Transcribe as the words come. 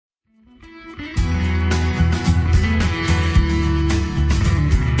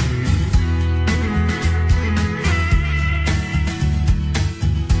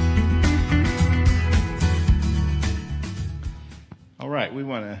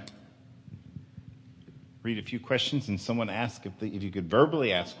want to read a few questions, and someone asked if you could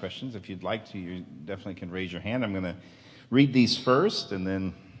verbally ask questions. If you'd like to, you definitely can raise your hand. I'm going to read these first, and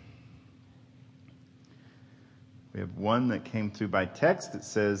then we have one that came through by text. It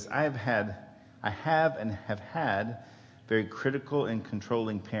says, I have had very critical and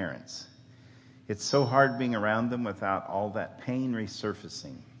controlling parents. It's so hard being around them without all that pain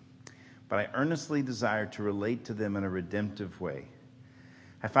resurfacing. But I earnestly desire to relate to them in a redemptive way.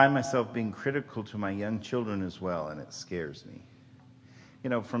 I find myself being critical to my young children as well, and it scares me. You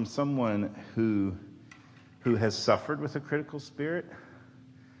know, from someone who has suffered with a critical spirit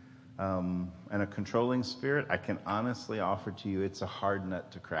and a controlling spirit, I can honestly offer to you it's a hard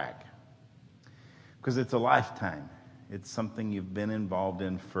nut to crack. Because it's a lifetime. It's something you've been involved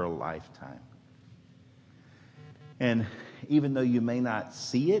in for a lifetime. And even though you may not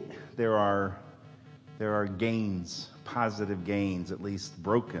see it, there are gains, positive gains, at least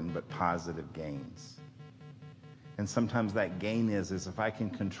broken, but positive gains. And sometimes that gain is if I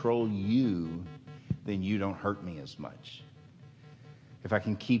can control you, then you don't hurt me as much. If I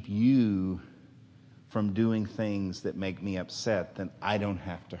can keep you from doing things that make me upset, then I don't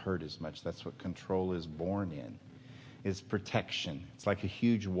have to hurt as much. That's what control is born in. It's protection. It's like a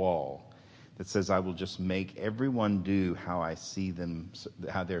huge wall that says I will just make everyone do how I see them,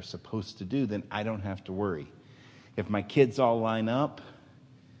 how they're supposed to do, then I don't have to worry. If my kids all line up,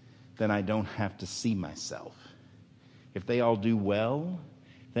 then I don't have to see myself. If they all do well,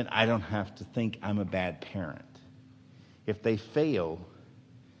 then I don't have to think I'm a bad parent. If they fail,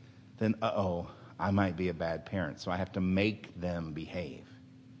 then I might be a bad parent, so I have to make them behave.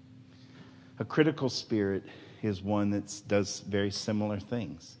 A critical spirit is one that does very similar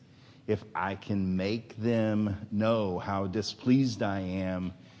things. If I can make them know how displeased I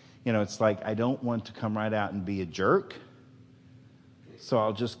am, it's like I don't want to come right out and be a jerk, so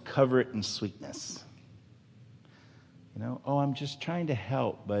I'll just cover it in sweetness. I'm just trying to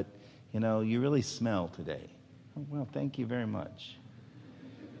help, but, you really smell today. Oh, well, thank you very much.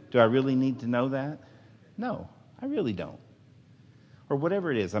 Do I really need to know that? No, I really don't. Or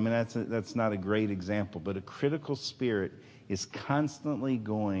whatever it is. I mean, that's not a great example, but a critical spirit is constantly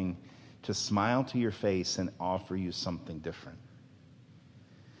going to smile to your face and offer you something different.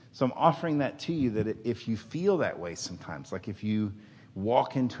 So I'm offering that to you, that if you feel that way sometimes, like if you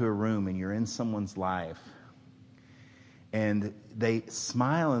walk into a room and you're in someone's life and they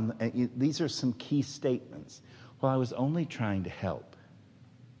smile, and these are some key statements. Well, I was only trying to help.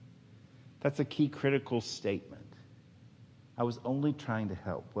 That's a key critical statement. I was only trying to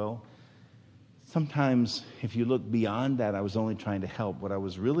help. Well, sometimes if you look beyond that, I was only trying to help. What I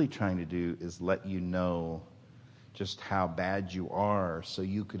was really trying to do is let you know just how bad you are so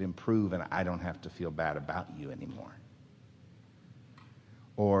you could improve and I don't have to feel bad about you anymore.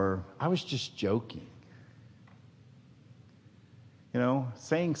 Or I was just joking.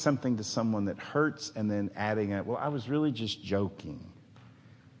 Saying something to someone that hurts and then adding it, well, I was really just joking.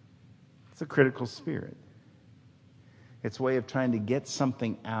 It's a critical spirit. It's a way of trying to get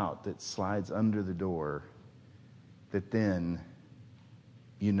something out that slides under the door that then,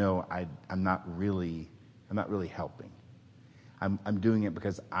 I'm not really helping. I'm doing it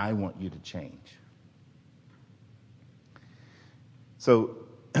because I want you to change. So,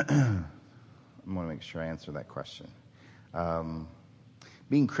 I'm going to make sure I answer that question.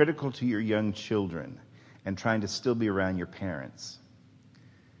 Being critical to your young children and trying to still be around your parents.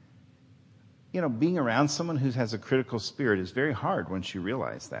 Being around someone who has a critical spirit is very hard once you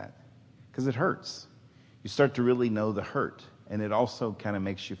realize that, because it hurts. You start to really know the hurt, and it also kind of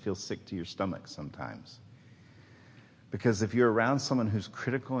makes you feel sick to your stomach sometimes. Because if you're around someone who's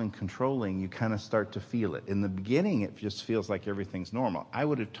critical and controlling, you kind of start to feel it. In the beginning, it just feels like everything's normal. I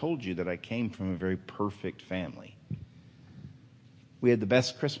would have told you that I came from a very perfect family. We had the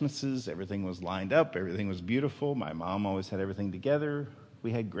best Christmases. Everything was lined up. Everything was beautiful. My mom always had everything together.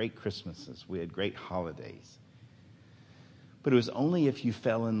 We had great Christmases. We had great holidays. But it was only if you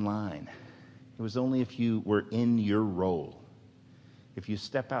fell in line. It was only if you were in your role. If you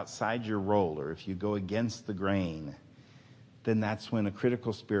step outside your role or if you go against the grain, then that's when a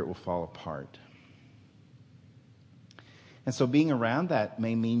critical spirit will fall apart. And so being around that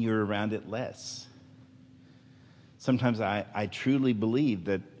may mean you're around it less. Sometimes I truly believe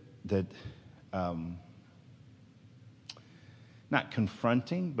that not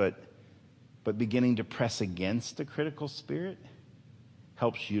confronting, but beginning to press against a critical spirit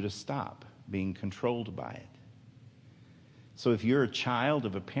helps you to stop being controlled by it. So if you're a child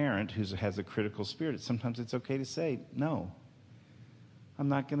of a parent who has a critical spirit, sometimes it's okay to say, no, I'm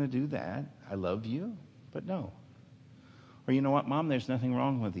not going to do that. I love you, but no. Or, you know what, Mom, there's nothing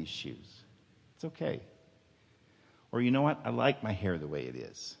wrong with these shoes. It's okay. Or, you know what, I like my hair the way it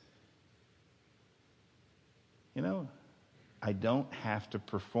is. You know, I don't have to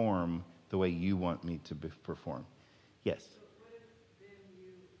perform the way you want me to perform. Yes? So what if then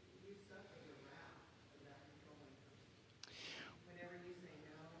you suffer the wrath of that controlling person? Whenever you say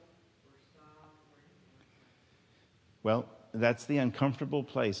no or stop or anything like that. Well, that's the uncomfortable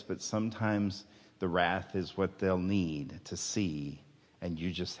place, but sometimes the wrath is what they'll need to see, and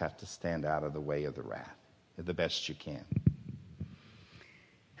you just have to stand out of the way of the wrath the best you can.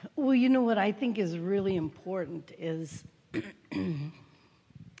 Well, you know what I think is really important is,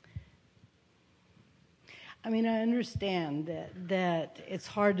 I mean, I understand that it's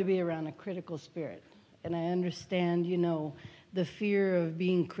hard to be around a critical spirit. And I understand, you know, the fear of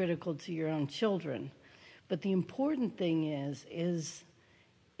being critical to your own children. But the important thing is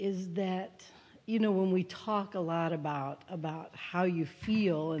that, you know, when we talk a lot about how you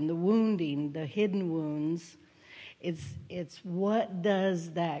feel and the wounding, the hidden wounds, it's what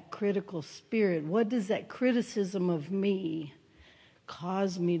does that critical spirit, what does that criticism of me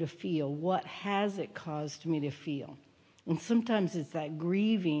cause me to feel? What has it caused me to feel? And sometimes it's that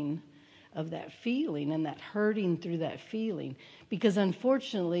grieving of that feeling and that hurting through that feeling. Because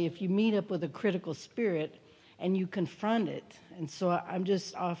unfortunately, if you meet up with a critical spirit and you confront it, and so I'm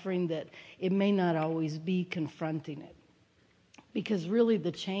just offering that it may not always be confronting it. Because really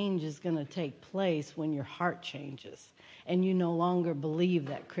the change is going to take place when your heart changes and you no longer believe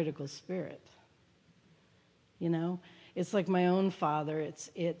that critical spirit. You know? It's like my own father.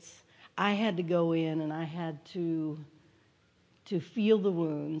 I had to go in and I had to feel the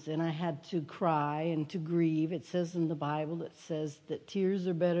wounds, and I had to cry and to grieve. It says in the Bible, it says that tears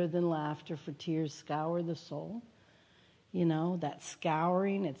are better than laughter, for tears scour the soul. You know, that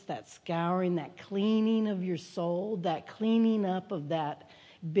scouring, it's that scouring, that cleaning of your soul, that cleaning up of that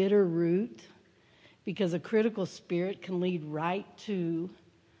bitter root, because a critical spirit can lead right to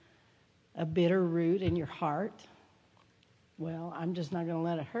a bitter root in your heart. Well, I'm just not going to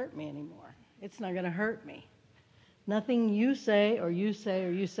let it hurt me anymore. It's not going to hurt me. Nothing you say or you say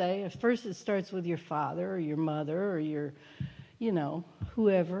or you say. At first it starts with your father or your mother or your, you know,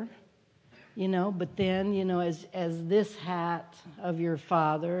 whoever. You know, but then, you know, as this hat of your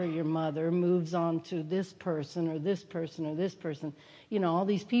father or your mother moves on to this person or this person or this person, you know, all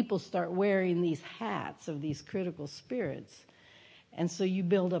these people start wearing these hats of these critical spirits. And so you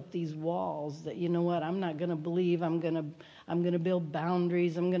build up these walls that, you know what, I'm not going to believe, I'm going to build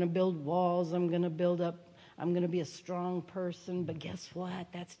boundaries, I'm going to build walls, I'm going to be a strong person. But guess what?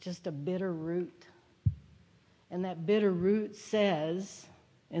 That's just a bitter root. And that bitter root says,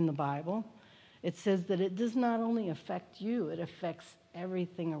 in the Bible, it says that it does not only affect you, it affects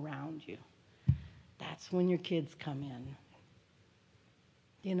everything around you. That's when your kids come in.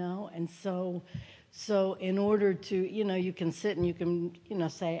 You know, and so in order to, you know, you can sit and you can, you know,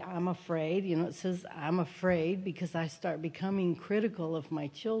 say, I'm afraid. You know, it says, I'm afraid because I start becoming critical of my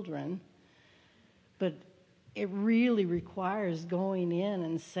children. But it really requires going in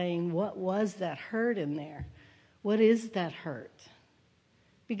and saying, what was that hurt in there? What is that hurt?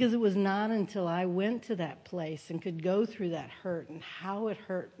 Because it was not until I went to that place and could go through that hurt and how it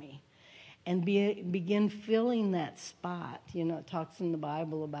hurt me and begin filling that spot. You know, it talks in the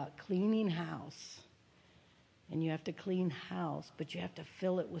Bible about cleaning house. And you have to clean house, but you have to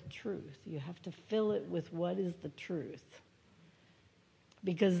fill it with truth. You have to fill it with what is the truth.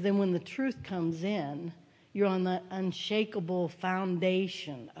 Because then when the truth comes in, you're on that unshakable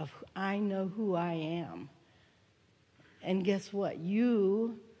foundation of I know who I am. And guess what?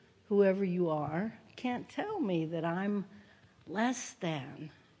 You, whoever you are, can't tell me that I'm less than,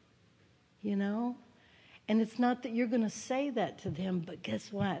 you know? And it's not that you're going to say that to them, but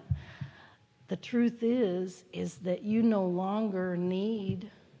guess what? The truth is that you no longer need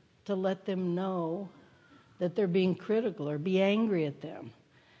to let them know that they're being critical or be angry at them.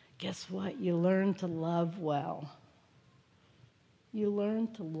 Guess what? You learn to love well. You learn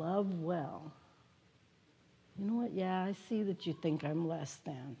to love well. You know what? Yeah, I see that you think I'm less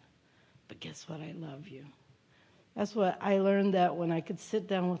than. But guess what? I love you. That's what I learned, that when I could sit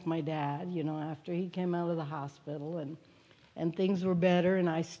down with my dad, you know, after he came out of the hospital and things were better and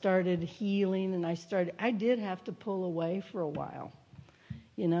I started healing and I did have to pull away for a while.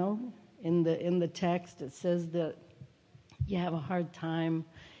 You know, in the text it says that you have a hard time,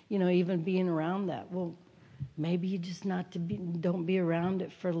 you know, even being around that. Well, maybe you just don't be around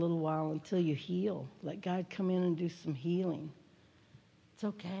it for a little while until you heal. Let God come in and do some healing. It's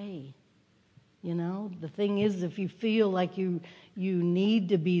okay. You know, the thing is, if you feel like you need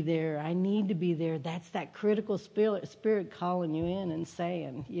to be there, I need to be there, that's that critical spirit calling you in and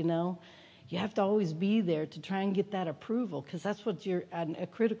saying, you know, you have to always be there to try and get that approval, because that's what a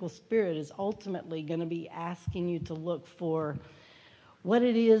critical spirit is ultimately going to be asking you to look for, what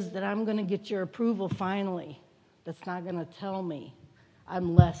it is that I'm going to get your approval finally, that's not going to tell me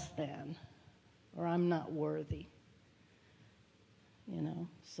I'm less than or I'm not worthy. You know,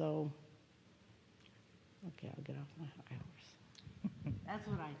 so... Okay, I'll get off my high horse. That's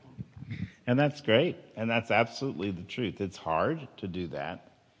what I think about it. And that's great. And that's absolutely the truth. It's hard to do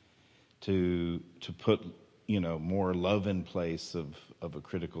that, to put, you know, more love in place of a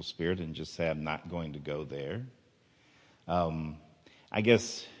critical spirit and just say, I'm not going to go there. I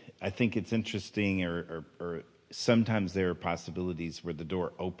think it's interesting, or sometimes there are possibilities where the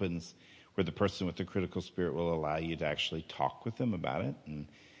door opens, where the person with the critical spirit will allow you to actually talk with them about it.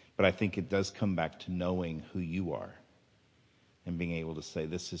 But I think it does come back to knowing who you are and being able to say,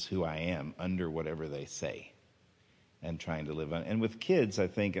 this is who I am under whatever they say, and trying to live on. And with kids, I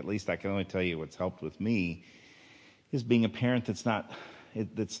think, at least I can only tell you what's helped with me, is being a parent that's not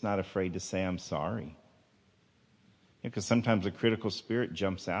afraid to say, I'm sorry. Because sometimes a critical spirit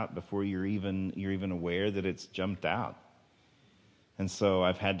jumps out before you're even aware that it's jumped out. And so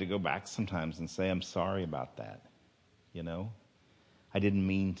I've had to go back sometimes and say, I'm sorry about that, you know. I didn't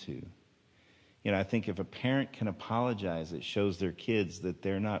mean to. You know, I think if a parent can apologize, it shows their kids that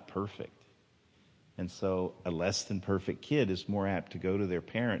they're not perfect. And so a less than perfect kid is more apt to go to their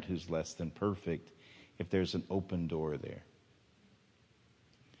parent who's less than perfect if there's an open door there.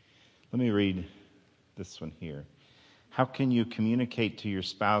 Let me read this one here. How can you communicate to your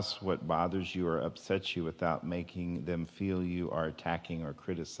spouse what bothers you or upsets you without making them feel you are attacking or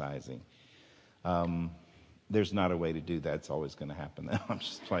criticizing? There's not a way to do that. It's always going to happen. I'm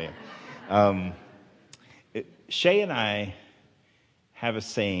just playing. Shea and I have a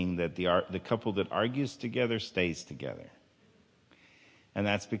saying that the couple that argues together stays together. And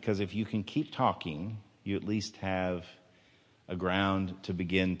that's because if you can keep talking, you at least have a ground to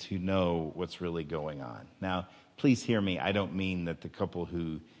begin to know what's really going on. Now, please hear me. I don't mean that the couple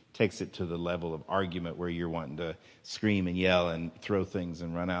who takes it to the level of argument where you're wanting to scream and yell and throw things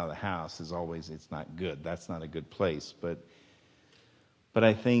and run out of the house it's not good. That's not a good place. But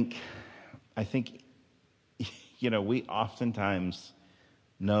I think, you know, we oftentimes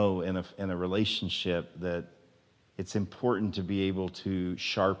know in a relationship that it's important to be able to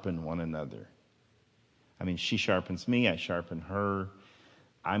sharpen one another. I mean, she sharpens me, I sharpen her.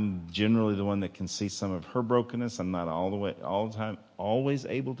 I'm generally the one that can see some of her brokenness. I'm not all the time always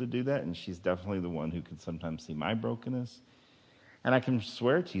able to do that, and she's definitely the one who can sometimes see my brokenness. And I can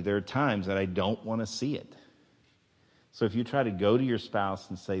swear to you, there are times that I don't want to see it. So if you try to go to your spouse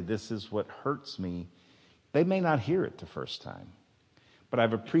and say, this is what hurts me, they may not hear it the first time. But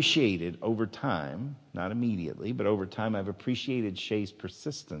I've appreciated over time, not immediately, but over time, I've appreciated Shea's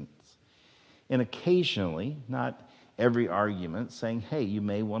persistence in occasionally, not every argument, saying, hey, you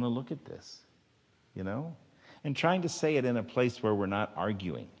may want to look at this, you know? And trying to say it in a place where we're not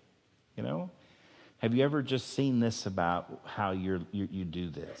arguing, you know? Have you ever just seen this about how you do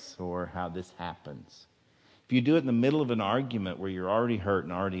this or how this happens? If you do it in the middle of an argument where you're already hurt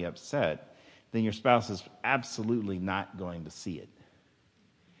and already upset, then your spouse is absolutely not going to see it.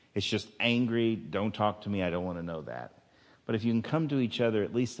 It's just angry, don't talk to me, I don't want to know that. But if you can come to each other,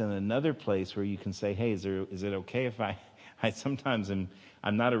 at least in another place where you can say, hey, is it okay if I sometimes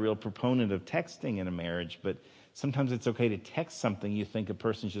I'm not a real proponent of texting in a marriage, but sometimes it's okay to text something you think a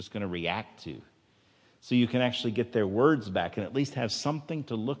person's just going to react to. So you can actually get their words back and at least have something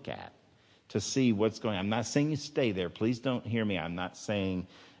to look at to see what's going on. I'm not saying you stay there. Please don't hear me. I'm not saying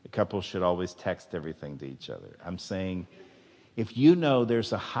a couple should always text everything to each other. I'm saying if you know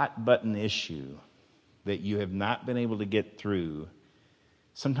there's a hot button issue that you have not been able to get through,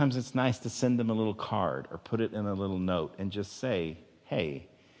 sometimes it's nice to send them a little card or put it in a little note and just say, hey,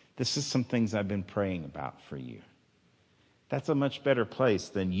 this is some things I've been praying about for you. That's a much better place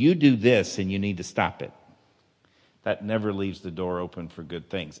than you do this and you need to stop it. That never leaves the door open for good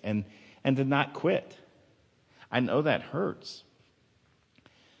things. And to not quit. I know that hurts.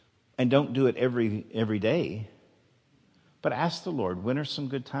 And don't do it every day. But ask the Lord, when are some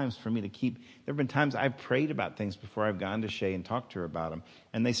good times for me to keep? There have been times I've prayed about things before I've gone to Shea and talked to her about them,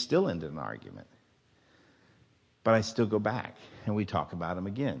 and they still end in an argument. But I still go back, and we talk about them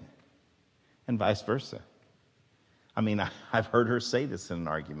again, and vice versa. I mean, I've heard her say this in an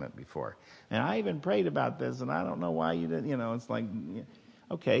argument before. And I even prayed about this, and I don't know why you didn't, it's like,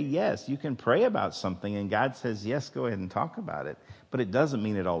 okay, yes, you can pray about something, and God says, yes, go ahead and talk about it. But it doesn't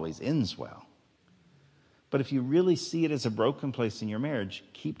mean it always ends well. But if you really see it as a broken place in your marriage,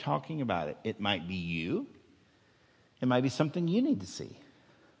 keep talking about it. It might be you. It might be something you need to see.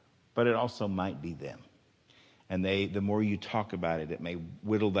 But it also might be them. And the more you talk about it, it may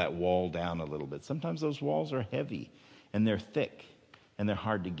whittle that wall down a little bit. Sometimes those walls are heavy and they're thick and they're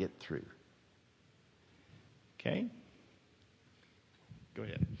hard to get through. Okay? Go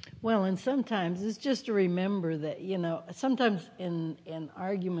ahead. Well, and sometimes it's just to remember that, sometimes in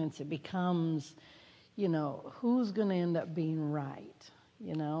arguments it becomes, who's going to end up being right?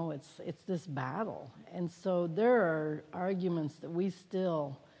 It's this battle. And so there are arguments that we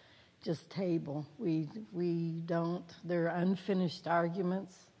still just table. We don't, they're unfinished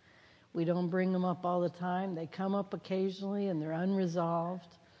arguments. We don't bring them up all the time. They come up occasionally and they're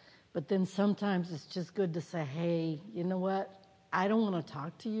unresolved. But then sometimes it's just good to say, hey, you know what? I don't want to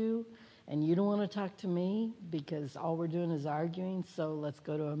talk to you and you don't want to talk to me because all we're doing is arguing. So let's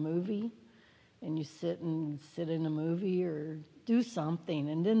go to a movie, and you sit in a movie or do something,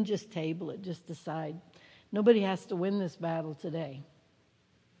 and then just table it. Just decide nobody has to win this battle today.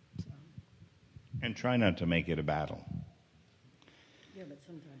 And try not to make it a battle. Yeah, but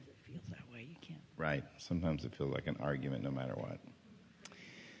sometimes it feels that way. You can't. Right. Sometimes it feels like an argument no matter what.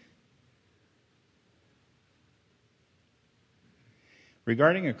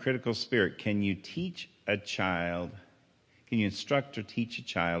 Regarding a critical spirit, can you instruct or teach a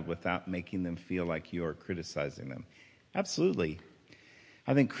child without making them feel like you are criticizing them? Absolutely.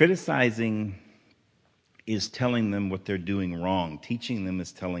 I think criticizing is telling them what they're doing wrong. Teaching them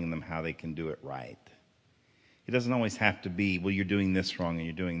is telling them how they can do it right. It doesn't always have to be, well, you're doing this wrong and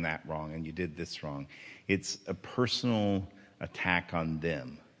you're doing that wrong and you did this wrong. It's a personal attack on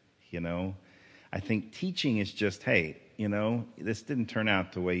them, I think teaching is just, hey, this didn't turn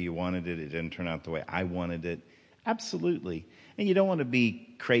out the way you wanted it. It didn't turn out the way I wanted it. Absolutely. And you don't want to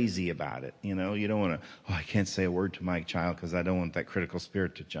be crazy about it. You don't want to, I can't say a word to my child because I don't want that critical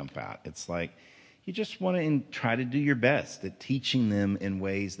spirit to jump out. It's like, you just want to try to do your best at teaching them in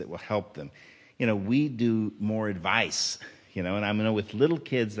ways that will help them. We do more advice, and I know with little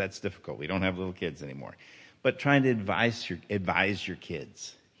kids that's difficult. We don't have little kids anymore. But trying to advise your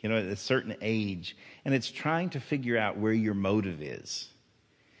kids, at a certain age, and it's trying to figure out where your motive is.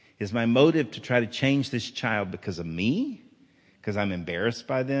 Is my motive to try to change this child because of me? Because I'm embarrassed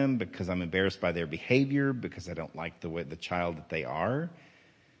by them? Because I'm embarrassed by their behavior? Because I don't like the child that they are?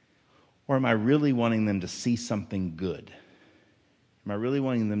 Or am I really wanting them to see something good? Am I really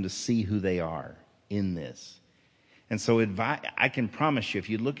wanting them to see who they are in this? And so I can promise you, if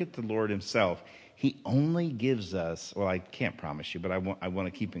you look at the Lord himself, he only gives us, well, I can't promise you, but I want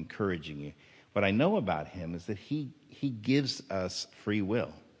to keep encouraging you. What I know about him is that he gives us free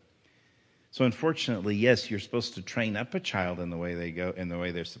will. So unfortunately, yes, you're supposed to train up a child in the way they go, in the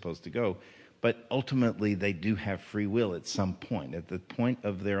way they're supposed to go. But ultimately, they do have free will at some point. At the point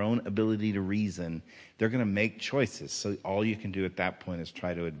of their own ability to reason, they're going to make choices. So all you can do at that point is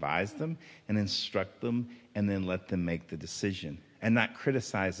try to advise them and instruct them and then let them make the decision and not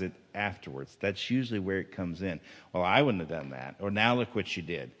criticize it afterwards. That's usually where it comes in. Well, I wouldn't have done that. Or now look what you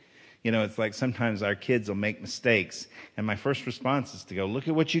did. It's like sometimes our kids will make mistakes. And my first response is to go, look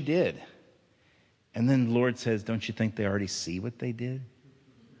at what you did. And then the Lord says, don't you think they already see what they did?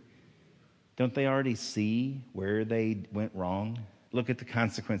 Don't they already see where they went wrong? Look at the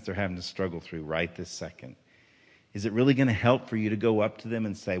consequence they're having to struggle through right this second. Is it really going to help for you to go up to them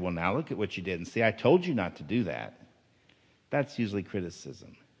and say, well, now look at what you did, and see, I told you not to do that? That's usually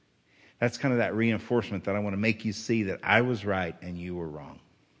criticism. That's kind of that reinforcement that I want to make you see that I was right and you were wrong.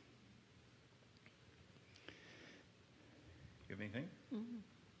 You have anything? Mm-hmm.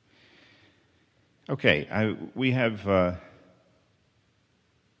 Okay, we have...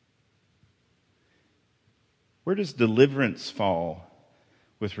 Where does deliverance fall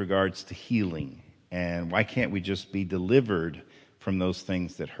with regards to healing? And why can't we just be delivered from those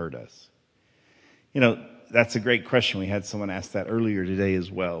things that hurt us? That's a great question. We had someone ask that earlier today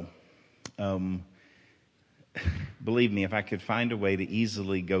as well. Believe me, if I could find a way to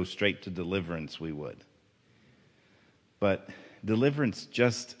easily go straight to deliverance, we would. But deliverance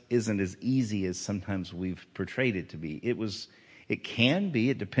just isn't as easy as sometimes we've portrayed it to be. It can be.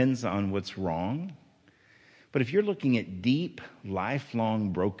 It depends on what's wrong. But if you're looking at deep,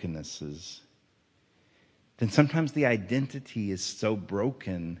 lifelong brokennesses, then sometimes the identity is so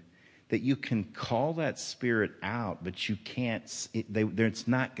broken that you can call that spirit out, but you can't. It's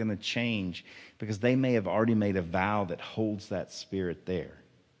not going to change because they may have already made a vow that holds that spirit there.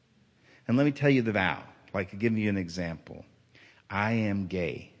 And let me tell you the vow. I'll give you an example. I am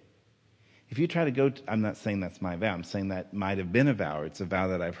gay. If you try to I'm not saying that's my vow. I'm saying that might have been a vow. Or it's a vow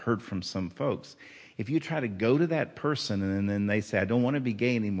that I've heard from some folks. If you try to go to that person and then they say, I don't want to be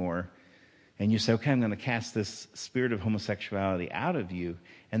gay anymore, and you say, okay, I'm going to cast this spirit of homosexuality out of you,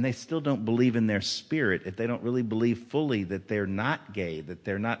 and they still don't believe in their spirit, if they don't really believe fully that they're not gay, that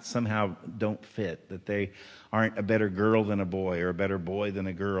they're not somehow don't fit, that they aren't a better girl than a boy or a better boy than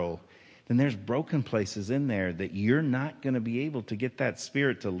a girl, then there's broken places in there that you're not going to be able to get that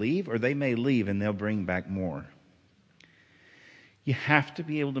spirit to leave, or they may leave and they'll bring back more. You have to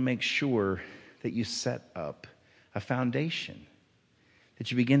be able to make sure that you set up a foundation,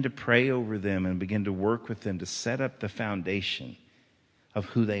 that you begin to pray over them and begin to work with them to set up the foundation of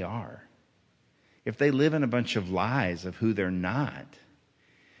who they are. If they live in a bunch of lies of who they're not,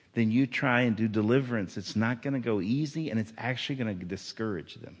 then you try and do deliverance. It's not going to go easy, and it's actually going to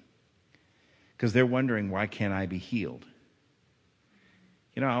discourage them, because they're wondering, why can't I be healed?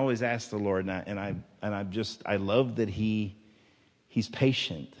 You know, I always ask the Lord, and I love that He's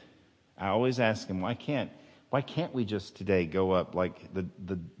patient. I always ask Him, why can't we just today go up like the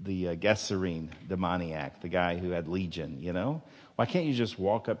Gesserine demoniac, the guy who had legion, you know? Why can't you just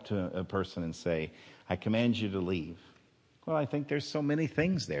walk up to a person and say, I command you to leave? Well, I think there's so many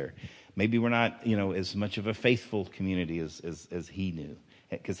things there. Maybe we're not, as much of a faithful community as he knew,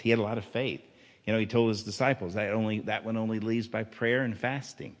 because he had a lot of faith. He told his disciples that one only leaves by prayer and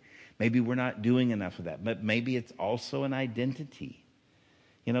fasting. Maybe we're not doing enough of that, but maybe it's also an identity.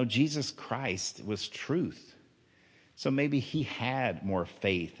 Jesus Christ was truth. So maybe he had more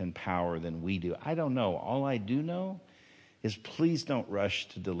faith and power than we do. I don't know. All I do know is please don't rush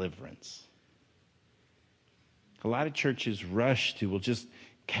to deliverance. A lot of churches rush to, we'll just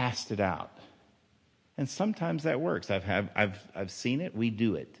cast it out. And sometimes that works. I've seen it. We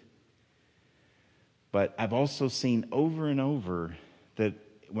do it. But I've also seen over and over that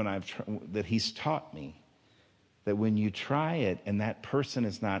that he's taught me that when you try it and that person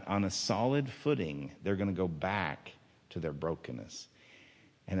is not on a solid footing, they're going to go back to their brokenness.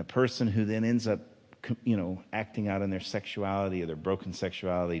 And a person who then ends up, acting out on their sexuality or their broken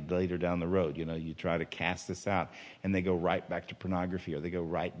sexuality later down the road, you try to cast this out and they go right back to pornography, or they go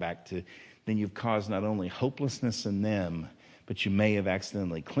right back to, then you've caused not only hopelessness in them, but you may have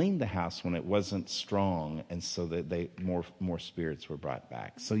accidentally cleaned the house when it wasn't strong, and so that more spirits were brought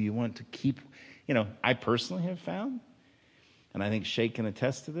back. So you want to keep, I personally have found, and I think Shea can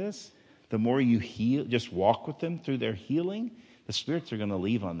attest to this, the more you heal, just walk with them through their healing, the spirits are going to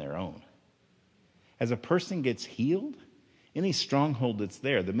leave on their own. As a person gets healed, any stronghold that's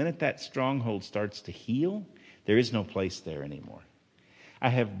there, the minute that stronghold starts to heal, there is no place there anymore. I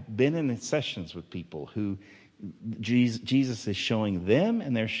have been in sessions with people who Jesus is showing them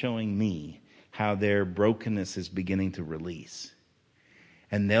and they're showing me how their brokenness is beginning to release.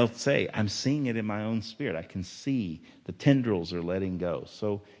 And they'll say, I'm seeing it in my own spirit. I can see the tendrils are letting go.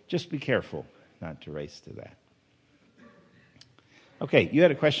 So just be careful not to race to that. Okay, you had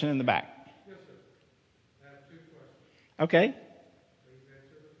a question in the back. Yes, sir. I have two questions. Okay. Please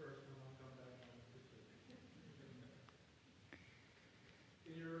answer the first one. I'll come back on the second.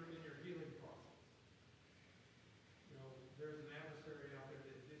 In your healing process, there's an adversary out there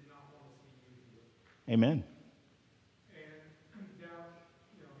that did not want to see you healed. Amen. And doubt,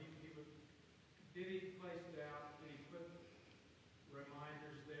 did he place doubt? Did he put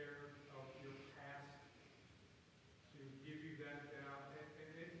reminders there of your past to give you that doubt?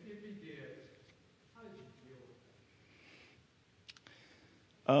 And if he did, how did you deal with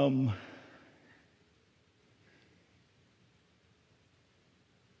that?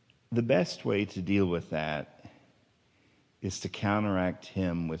 The best way to deal with that is to counteract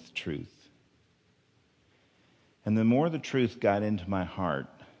him with truth. And the more the truth got into my heart,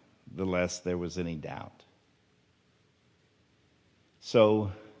 the less there was any doubt.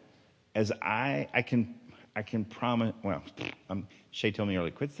 So, as I can promise, Shea told me earlier,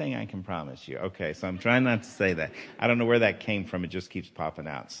 quit saying I can promise you. Okay, so I'm trying not to say that. I don't know where that came from. It just keeps popping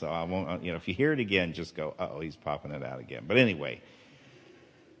out. So I won't, if you hear it again, just go, uh-oh, he's popping it out again. But anyway,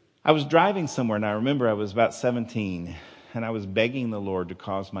 I was driving somewhere, and I remember I was about 17, and I was begging the Lord to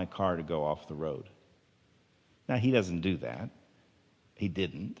cause my car to go off the road. Now, he doesn't do that. He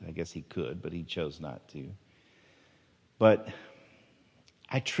didn't. I guess he could, but he chose not to. But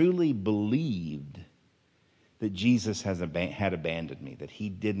I truly believed that Jesus had abandoned me, that he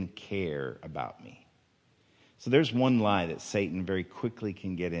didn't care about me. So there's one lie that Satan very quickly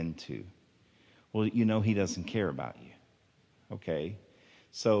can get into. Well, he doesn't care about you. Okay?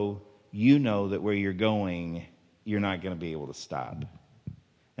 So that where you're going, you're not going to be able to stop.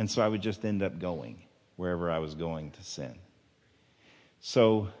 And so I would just end up going wherever I was going to sin.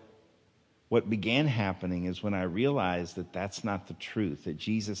 So what began happening is when I realized that that's not the truth, that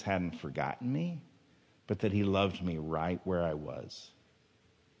Jesus hadn't forgotten me, but that he loved me right where I was.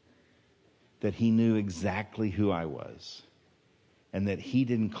 That he knew exactly who I was. And that he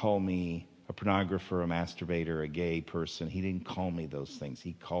didn't call me a pornographer, a masturbator, a gay person. He didn't call me those things.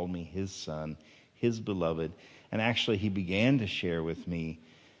 He called me his son, his beloved. And actually, he began to share with me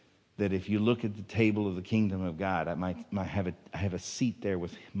that if you look at the table of the kingdom of God, I have a seat there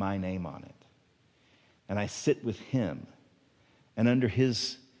with my name on it. And I sit with him. And under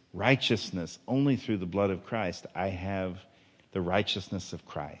his righteousness, only through the blood of Christ, I have the righteousness of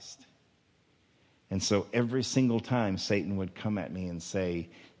Christ. And so every single time Satan would come at me and say,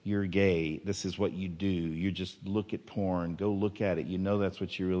 you're gay, this is what you do, you just look at porn, go look at it, you know that's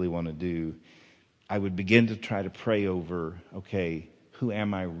what you really want to do, I would begin to try to pray over, okay, who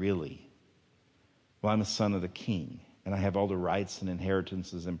am I really? Well, I'm a son of the king, and I have all the rights and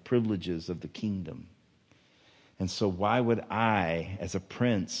inheritances and privileges of the kingdom. And so why would I, as a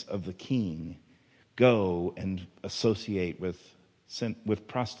prince of the king, go and associate with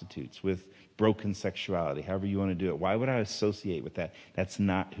prostitutes, with broken sexuality, however you want to do it? Why would I associate with that? That's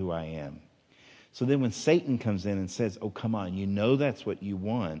not who I am. So then when Satan comes in and says, oh, come on, you know that's what you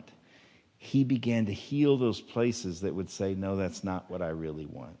want, he began to heal those places that would say, no, that's not what I really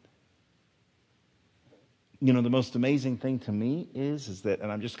want. You know, the most amazing thing to me is that,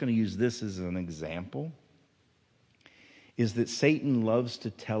 and I'm just going to use this as an example, is that Satan loves to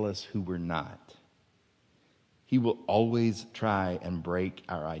tell us who we're not. He will always try and break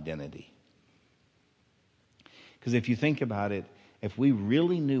our identity. Because if you think about it, if we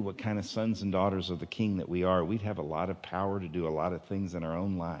really knew what kind of sons and daughters of the King that we are, we'd have a lot of power to do a lot of things in our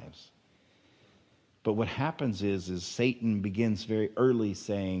own lives. But what happens is Satan begins very early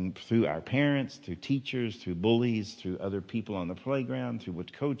saying, through our parents, through teachers, through bullies, through other people on the playground, through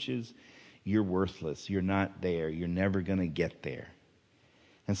what coaches, you're worthless, you're not there, you're never going to get there.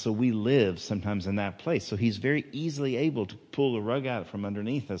 And so we live sometimes in that place. So he's very easily able to pull the rug out from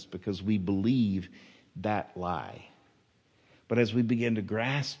underneath us because we believe that lie. But as we begin to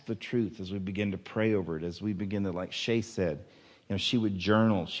grasp the truth, as we begin to pray over it, as we begin to, like Shea said, you know, she would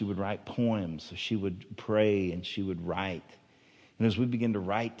journal, she would write poems, so she would pray and she would write. And as we begin to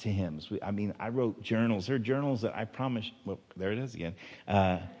write to him, I wrote journals. There are journals that I promise, well, there it is again.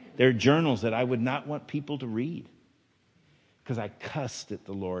 There are journals that I would not want people to read. Because I cussed at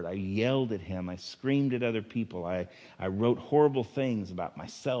the Lord. I yelled at him. I screamed at other people. I wrote horrible things about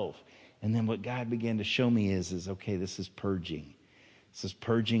myself. And then what God began to show me is okay, this is purging. This is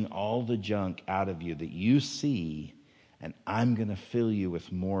purging all the junk out of you that you see, and I'm going to fill you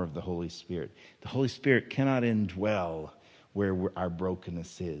with more of the Holy Spirit. The Holy Spirit cannot indwell where our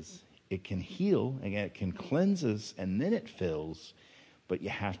brokenness is. It can heal, and it can cleanse us, and then it fills. But you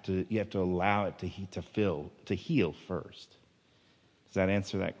have to allow it to heal first. Does that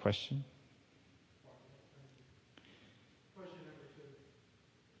answer that question? Question number 2.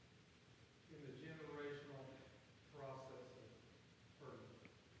 In the generational process of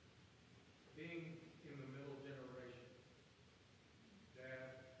hurting, being in the middle generation,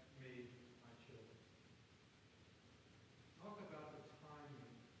 dad, me, my children, talk about the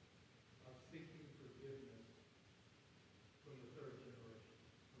timing of seeking forgiveness from the third generation,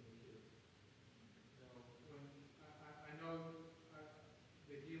 from the kids. You know, when I know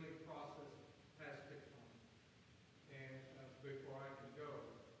the healing process has to come, and before I can go,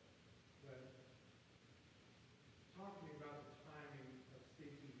 but talk to me about the timing of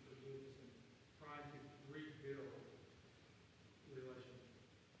seeking forgiveness and trying to rebuild relationship.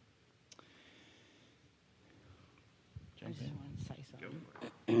 I just wanted to say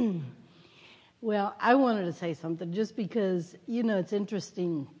something. Well, I wanted to say something just because, you know, it's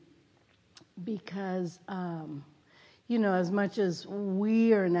interesting because, you know, as much as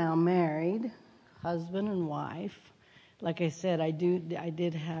we are now married, husband and wife, like I said, I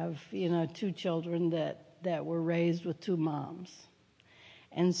did have, you know, 2 children that were raised with 2 moms.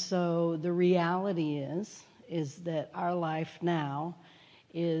 And so the reality is that our life now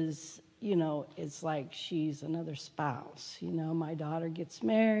is, you know, it's like she's another spouse. You know, my daughter gets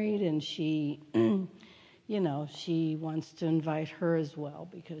married and she, you know, she wants to invite her as well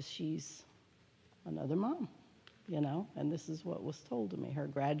because she's another mom, you know, and this is what was told to me. Her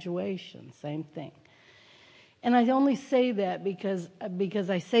graduation, same thing. And I only say that because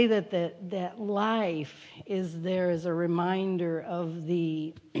I say that life is there as a reminder of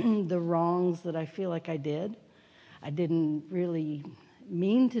the the wrongs that I feel like I did. I didn't really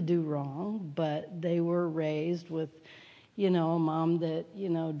mean to do wrong, but they were raised with, you know, a mom that, you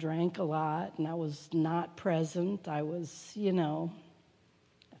know, drank a lot, and I was not present. I was, you know,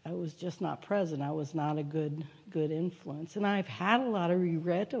 I was just not present. I was not a good influence, and I've had a lot of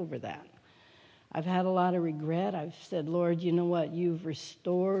regret over that. I've had a lot of regret. I've said, Lord, you know what? You've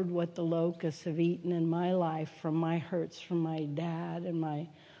restored what the locusts have eaten in my life from my hurts from my dad and my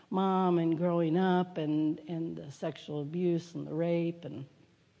mom and growing up and the sexual abuse and the rape and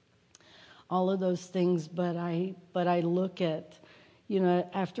all of those things. But I look at,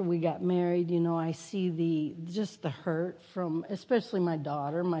 after we got married, I see just the hurt from, especially my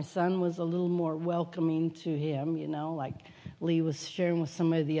daughter. My son was a little more welcoming to him, like Lee was sharing with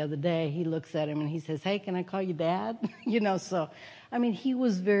somebody the other day. He looks at him and he says, hey, can I call you Dad? So, he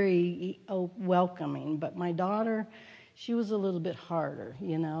was very welcoming. But my daughter, she was a little bit harder,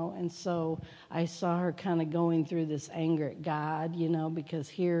 and so I saw her kind of going through this anger at God, because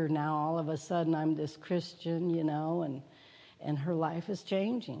here now all of a sudden I'm this Christian, and her life is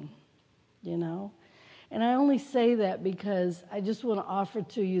changing, And I only say that because I just want to offer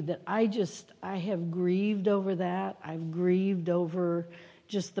to you that I have grieved over that. I've grieved over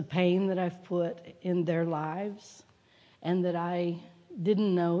just the pain that I've put in their lives, and that I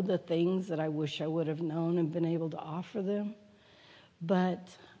didn't know the things that I wish I would have known and been able to offer them. But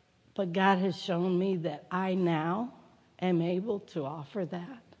God has shown me that I now am able to offer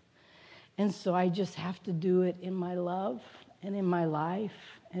that. And so I just have to do it in my love and in my life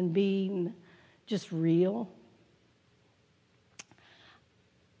and being just real.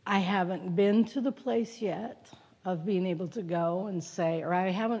 I haven't been to the place yet of being able to go and say, or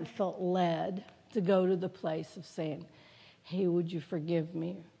I haven't felt led to go to the place of saying, hey, would you forgive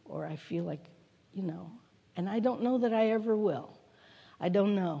me? Or I feel like, and I don't know that I ever will. I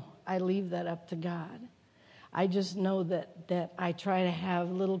don't know. I leave that up to God. I just know that I try to have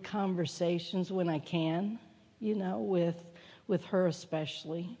little conversations when I can, with her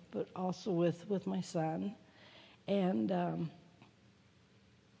especially, but also with my son. And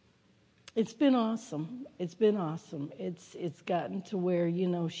it's been awesome. It's been awesome. It's gotten to where,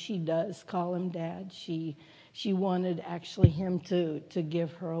 she does call him Dad. She wanted actually him to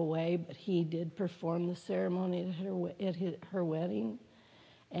give her away, but he did perform the ceremony at her wedding.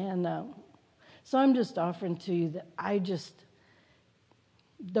 And so I'm just offering to you that I just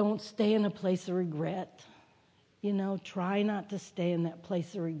don't stay in a place of regret. Try not to stay in that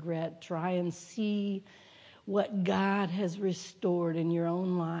place of regret. Try and see what God has restored in your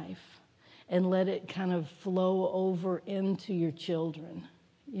own life and let it kind of flow over into your children.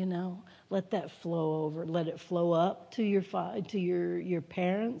 Let that flow over. Let it flow up to your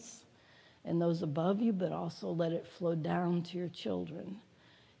parents and those above you, but also let it flow down to your children.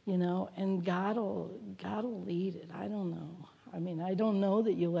 And God will lead it. I don't know. I don't know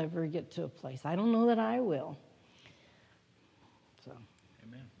that you'll ever get to a place. I don't know that I will. So.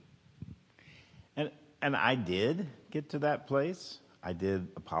 Amen. And I did get to that place. I did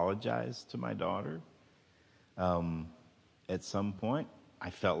apologize to my daughter. At some point, I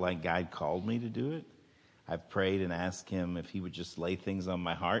felt like God called me to do it. I've prayed and asked him if he would just lay things on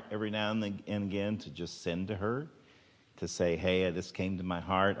my heart every now and again to just send to her, to say, hey, this came to my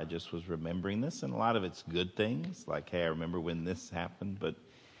heart. I just was remembering this. And a lot of it's good things, like, hey, I remember when this happened. But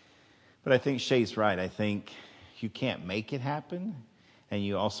I think Shay's right. I think you can't make it happen. And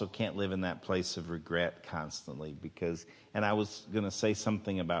you also can't live in that place of regret constantly and I was going to say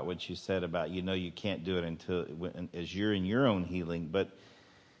something about what you said about, you can't do it as you're in your own healing, but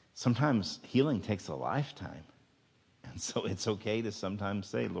sometimes healing takes a lifetime. And so it's okay to sometimes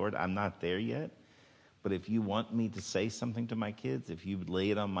say, Lord, I'm not there yet, but if you want me to say something to my kids, if you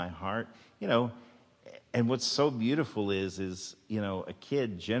lay it on my heart, and what's so beautiful is a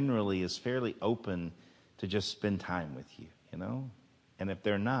kid generally is fairly open to just spend time with you, And if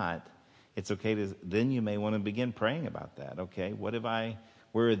they're not, it's okay then you may want to begin praying about that. Okay, where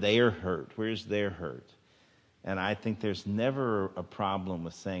are they hurt? Where's their hurt? And I think there's never a problem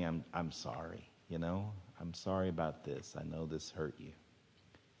with saying, I'm sorry, I'm sorry about this. I know this hurt you.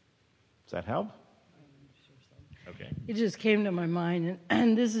 Does that help? Okay. It just came to my mind,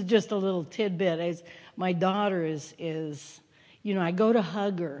 and this is just a little tidbit. As my daughter is, I go to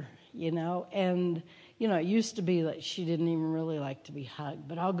hug her, and it used to be that she didn't even really like to be hugged,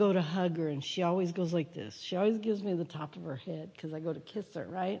 but I'll go to hug her, and she always goes like this. She always gives me the top of her head because I go to kiss her,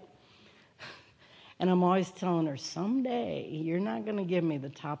 right? And I'm always telling her, someday you're not going to give me the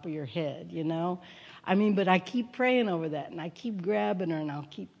top of your head, But I keep praying over that, and I keep grabbing her, and I'll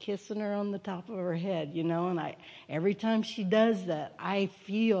keep kissing her on the top of her head, And every time she does that, I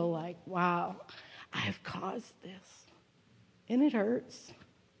feel like, wow, I've caused this. And it hurts.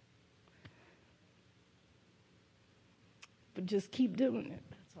 But just keep doing it,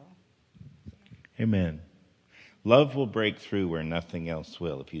 that's all. Amen. Love will break through where nothing else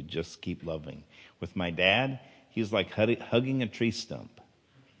will if you just keep loving. With my dad, he's like hugging a tree stump,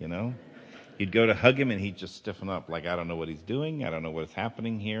 You'd go to hug him and he'd just stiffen up like, I don't know what he's doing. I don't know what's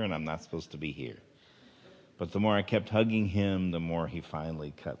happening here, and I'm not supposed to be here. But the more I kept hugging him, the more he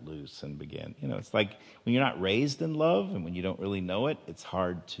finally cut loose and began. It's like when you're not raised in love and when you don't really know it, it's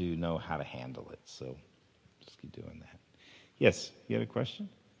hard to know how to handle it. So just keep doing that. Yes, you had a question?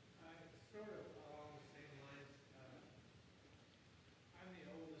 Sort of along the same lines. I'm the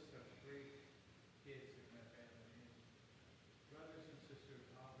oldest of three kids in my family. And brothers and sisters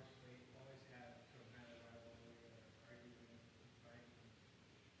obviously always have some kind of rivalry or argument and fight.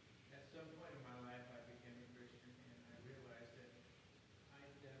 At some point in my life, I became a Christian, and I realized that I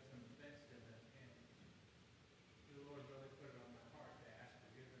did some offense to them, and the Lord really put it on my heart to ask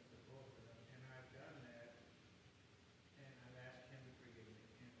forgiveness of both of them. And I've done that, and I've asked Him to forgive me.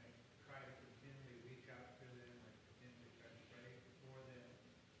 And I try to continually reach out to them, I continually try to pray for them,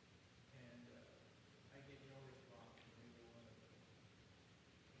 and I get no response from either one of them.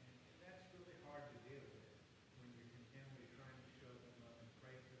 And that's really hard to deal with when you're continually trying to show them love and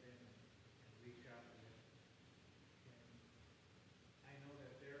pray for them and reach out to them. And I know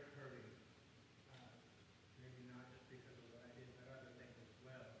that they're hurting, maybe not just because of what I did, but other things as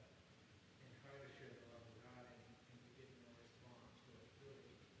well, and try to share the love of God and to get no response. So it's really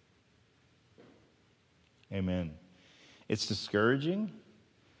Amen. It's discouraging,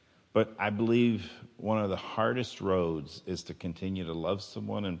 but I believe one of the hardest roads is to continue to love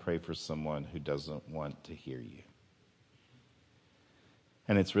someone and pray for someone who doesn't want to hear you.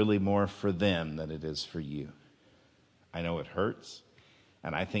 And it's really more for them than it is for you. I know it hurts,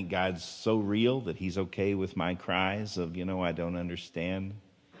 and I think God's so real that He's okay with my cries of, I don't understand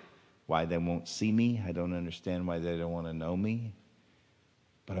why they won't see me. I don't understand why they don't want to know me.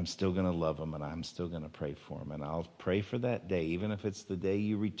 But I'm still going to love them, and I'm still going to pray for them. And I'll pray for that day, even if it's the day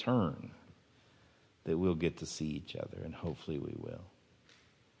you return, that we'll get to see each other, and hopefully we will.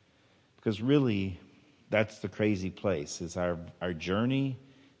 Because really, that's the crazy place, is our journey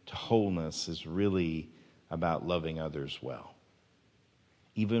to wholeness is really about loving others well,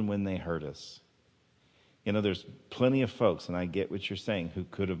 even when they hurt us. There's plenty of folks, and I get what you're saying, who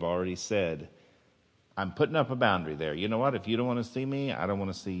could have already said, I'm putting up a boundary there. You know what? If you don't want to see me, I don't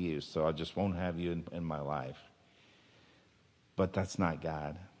want to see you. So I just won't have you in my life. But that's not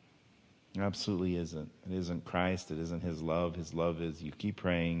God. It absolutely isn't. It isn't Christ. It isn't His love. His love is you keep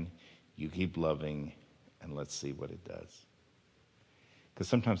praying, you keep loving, and let's see what it does. Because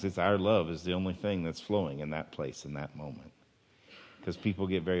sometimes it's our love is the only thing that's flowing in that place, in that moment. Because people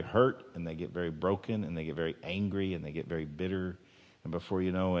get very hurt, and they get very broken, and they get very angry, and they get very bitter. And before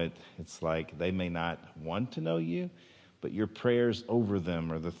you know it, it's like they may not want to know you, but your prayers over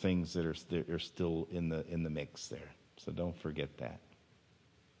them are the things that are still in the mix there. So don't forget that.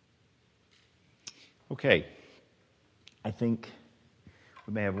 Okay. I think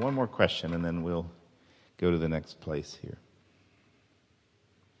we may have one more question, and then we'll go to the next place here.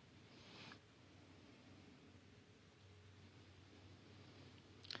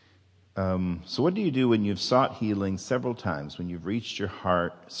 So what do you do when you've sought healing several times, when you've reached your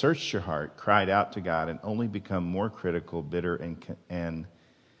heart, searched your heart, cried out to God, and only become more critical, bitter, and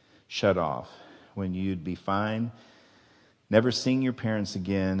shut off? When you'd be fine, never seeing your parents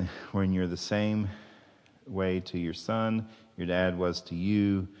again, when you're the same way to your son, your dad was to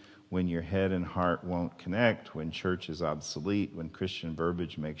you, when your head and heart won't connect, when church is obsolete, when Christian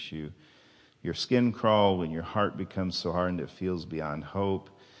verbiage makes your skin crawl, when your heart becomes so hardened it feels beyond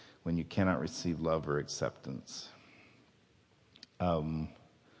hope, when you cannot receive love or acceptance. Well,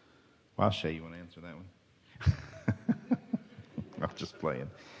 Shea, you want to answer that one? I'm just playing.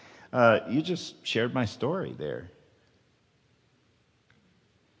 You just shared my story there.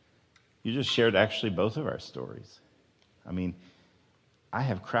 You just shared actually both of our stories. I mean, I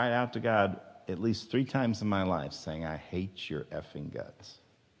have cried out to God at least 3 times in my life saying, I hate your effing guts.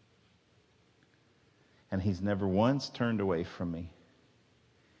 And He's never once turned away from me.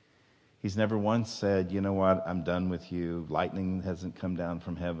 He's never once said, you know what, I'm done with you. Lightning hasn't come down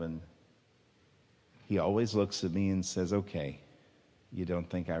from heaven. He always looks at me and says, okay, you don't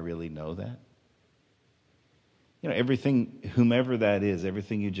think I really know that? Everything, whomever that is,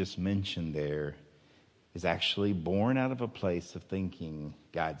 everything you just mentioned there is actually born out of a place of thinking,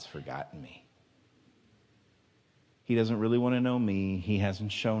 God's forgotten me. He doesn't really want to know me. He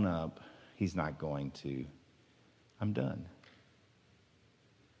hasn't shown up. He's not going to. I'm done.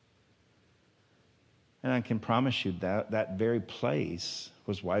 And I can promise you that very place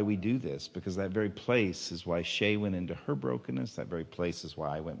was why we do this, because that very place is why Shea went into her brokenness. That very place is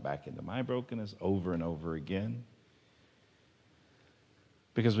why I went back into my brokenness over and over again.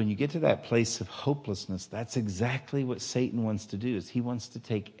 Because when you get to that place of hopelessness, that's exactly what Satan wants to do, is he wants to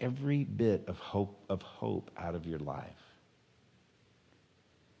take every bit of hope out of your life.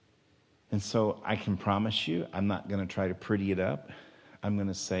 And so I can promise you, I'm not going to try to pretty it up. I'm going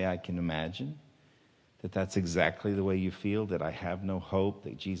to say I can imagine that that's exactly the way you feel, that I have no hope,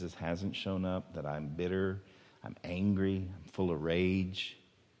 that Jesus hasn't shown up, that I'm bitter, I'm angry, I'm full of rage.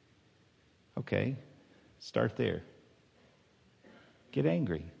 Okay, start there. Get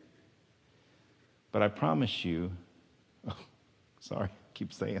angry. But I promise you, sorry, I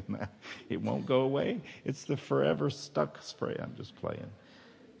keep saying that. It won't go away. It's the forever stuck spray. I'm just playing.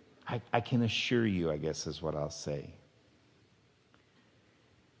 I can assure you, I guess is what I'll say,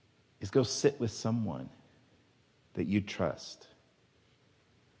 is go sit with someone that you trust.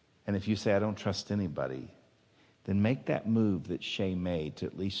 And if you say, I don't trust anybody, then make that move that Shea made to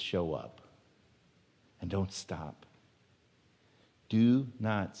at least show up. And don't stop. Do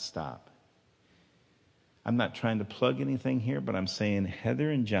not stop. I'm not trying to plug anything here, but I'm saying,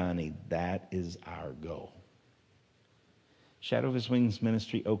 Heather and Johnny, that is our goal. Shadow of His Wings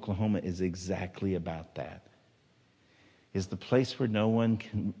Ministry, Oklahoma, is exactly about that. Is the place where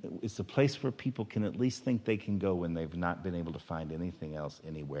it's the place where people can at least think they can go when they've not been able to find anything else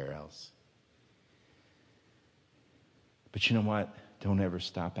anywhere else. But you know what? Don't ever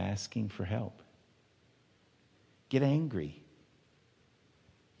stop asking for help. Get angry.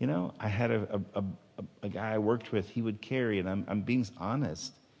 You know, I had a guy I worked with, he would carry, and I'm being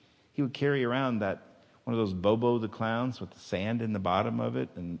honest, he would carry around one of those Bobo the Clowns with the sand in the bottom of it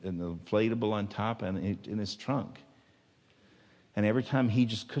and the inflatable on top and in his trunk. And every time he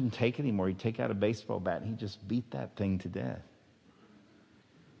just couldn't take it anymore, he'd take out a baseball bat and he'd just beat that thing to death.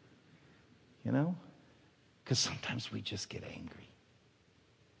 You know? Because sometimes we just get angry.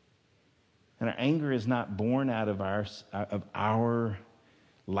 And our anger is not born out of our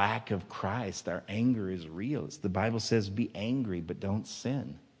lack of Christ. Our anger is real. The Bible says, be angry, but don't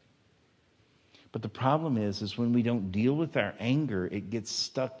sin. But the problem is when we don't deal with our anger, it gets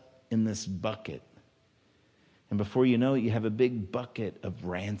stuck in this bucket. And before you know it, you have a big bucket of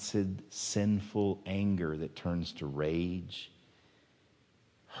rancid, sinful anger that turns to rage,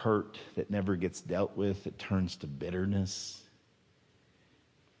 hurt that never gets dealt with, that turns to bitterness.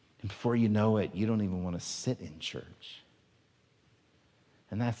 And before you know it, you don't even want to sit in church.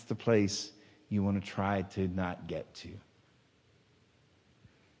 And that's the place you want to try to not get to.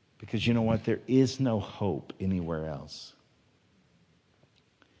 Because you know what? There is no hope anywhere else.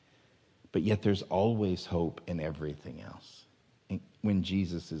 But yet there's always hope in everything else. And when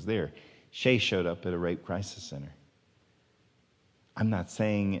Jesus is there. Shea showed up at a rape crisis center. I'm not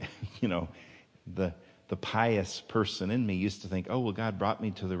saying, the pious person in me used to think, oh, well, God brought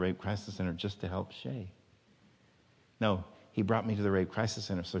me to the rape crisis center just to help Shea. No, He brought me to the rape crisis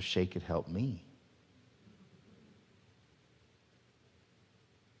center so Shea could help me.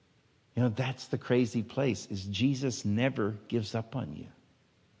 That's the crazy place, is Jesus never gives up on you.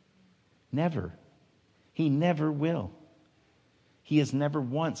 Never. He never will. He has never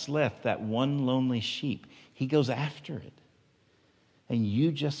once left that one lonely sheep. He goes after it. And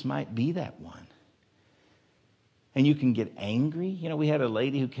you just might be that one. And you can get angry. We had a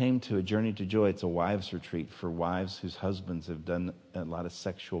lady who came to a Journey to Joy. It's a wives retreat for wives whose husbands have done a lot of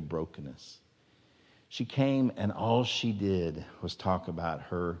sexual brokenness. She came and all she did was talk about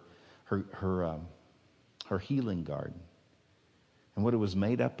her healing garden. And what it was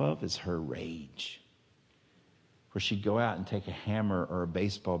made up of is her rage. Where she'd go out and take a hammer or a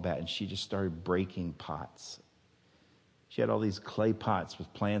baseball bat and she just started breaking pots. She had all these clay pots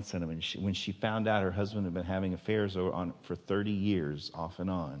with plants in them. And when she found out her husband had been having affairs for 30 years off and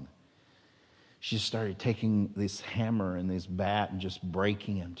on, she started taking this hammer and this bat and just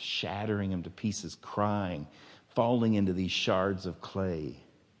breaking them, shattering them to pieces, crying, falling into these shards of clay,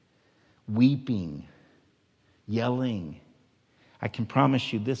 weeping, yelling. I can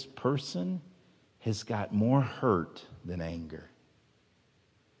promise you this person has got more hurt than anger.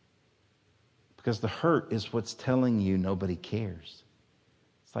 Because the hurt is what's telling you nobody cares.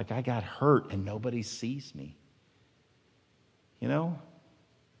 It's like, I got hurt and nobody sees me.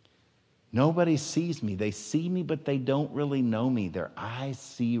 Nobody sees me. They see me, but they don't really know me. Their eyes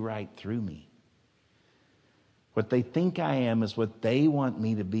see right through me. What they think I am is what they want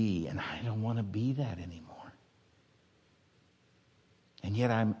me to be, and I don't want to be that anymore. And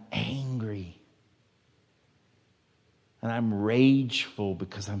yet I'm angry. And I'm rageful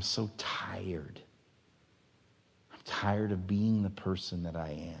because I'm so tired. I'm tired of being the person that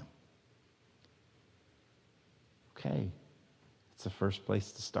I am. Okay, it's the first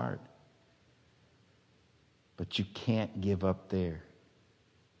place to start. But you can't give up there.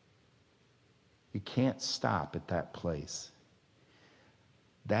 You can't stop at that place.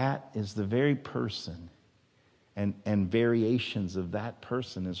 That is the very person, and variations of that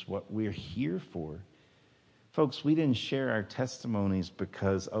person is what we're here for. Folks, we didn't share our testimonies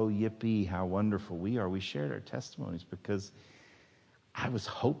because, oh, yippee, how wonderful we are. We shared our testimonies because I was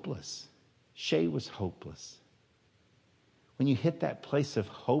hopeless. Shea was hopeless. When you hit that place of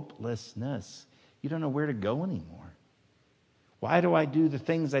hopelessness, you don't know where to go anymore. Why do I do the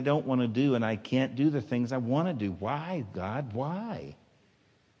things I don't want to do and I can't do the things I want to do? Why, God? Why?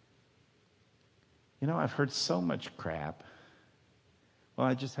 You know, I've heard so much crap. Well,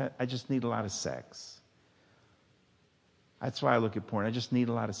 I just need a lot of sex. That's why I look at porn. I just need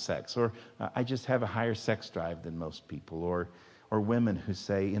a lot of sex. Or I just have a higher sex drive than most people. Or women who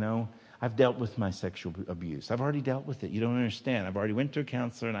say, you know, I've dealt with my sexual abuse. I've already dealt with it. You don't understand. I've already went to a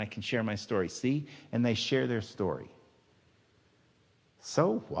counselor and I can share my story. See? And they share their story.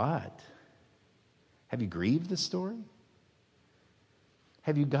 So what? Have you grieved the story?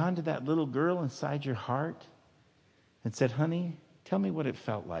 Have you gone to that little girl inside your heart and said, honey, tell me what it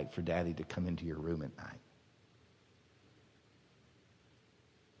felt like for Daddy to come into your room at night?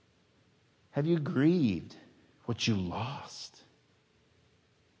 Have you grieved what you lost?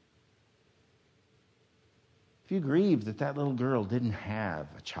 Have you grieved that little girl didn't have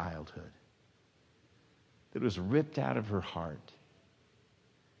a childhood, that was ripped out of her heart?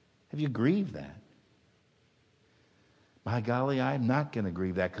 Have you grieved that? By golly, I'm not going to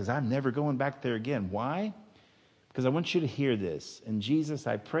grieve that because I'm never going back there again. Why? Because I want you to hear this. And Jesus,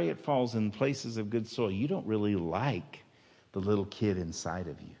 I pray it falls in places of good soil. You don't really like the little kid inside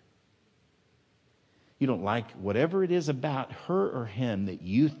of you. You don't like whatever it is about her or him that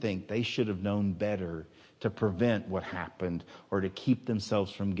you think they should have known better to prevent what happened or to keep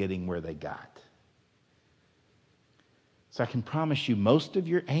themselves from getting where they got. So I can promise you most of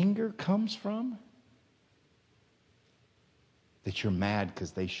your anger comes from that you're mad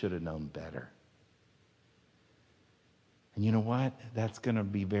because they should have known better. And you know what? That's going to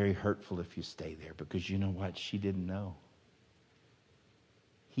be very hurtful if you stay there because you know what? She didn't know.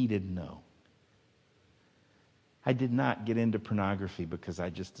 He didn't know. I did not get into pornography because I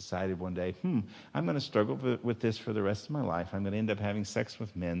just decided one day, I'm going to struggle with this for the rest of my life. I'm going to end up having sex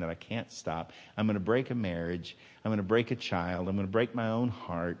with men that I can't stop. I'm going to break a marriage. I'm going to break a child. I'm going to break my own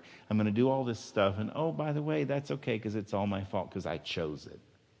heart. I'm going to do all this stuff. And oh, by the way, that's okay because it's all my fault because I chose it.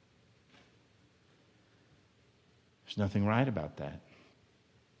 There's nothing right about that.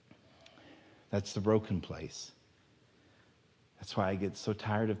 That's the broken place. That's why I get so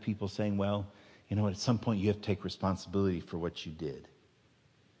tired of people saying, well, you know what, at some point you have to take responsibility for what you did.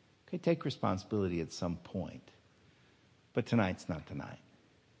 Okay, take responsibility at some point. But tonight's not the night.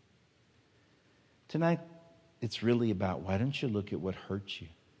 Tonight, it's really about why don't you look at what hurts you?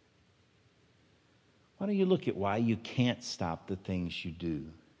 Why don't you look at why you can't stop the things you do?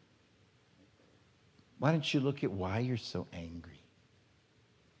 Why don't you look at why you're so angry?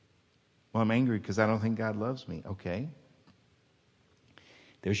 Well, I'm angry because I don't think God loves me. Okay.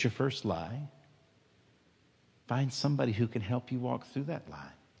 There's your first lie. Find somebody who can help you walk through that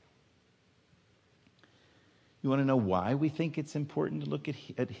lie. You want to know why we think it's important to look at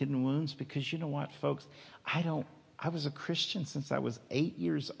hidden wounds? Because you know what, folks? I was a Christian since I was 8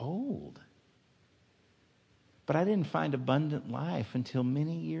 years old. But I didn't find abundant life until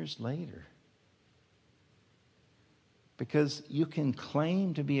many years later. Because you can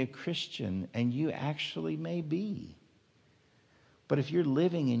claim to be a Christian, and you actually may be. But if you're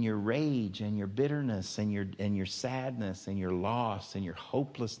living in your rage and your bitterness and your sadness and your loss and your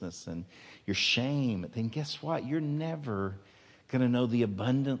hopelessness and your shame, then guess what? You're never going to know the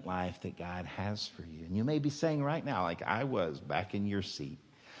abundant life that God has for you. And you may be saying right now, like I was back in your seat,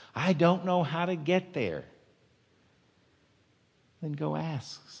 I don't know how to get there. Then go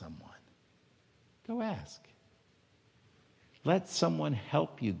ask someone. Go ask. Let someone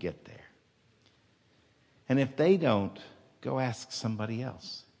help you get there. And if they don't, go ask somebody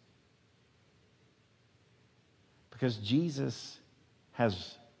else. Because Jesus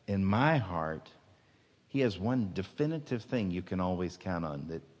has, in my heart, he has one definitive thing you can always count on,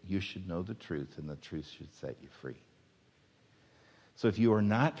 that you should know the truth and the truth should set you free. So if you are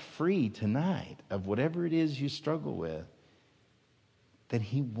not free tonight of whatever it is you struggle with, then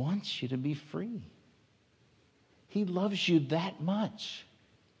he wants you to be free. He loves you that much.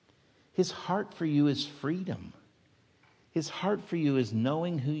 His heart for you is freedom. His heart for you is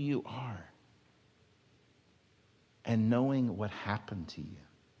knowing who you are and knowing what happened to you.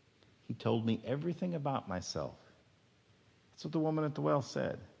 He told me everything about myself. That's what the woman at the well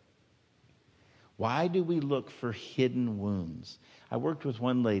said. Why do we look for hidden wounds? I worked with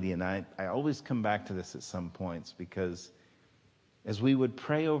one lady, and I always come back to this at some points, because as we would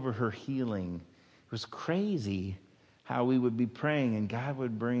pray over her healing, it was crazy how we would be praying and God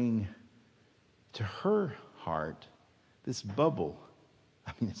would bring to her heart this bubble.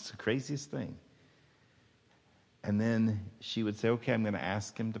 I mean, it's the craziest thing. And then she would say, okay, I'm going to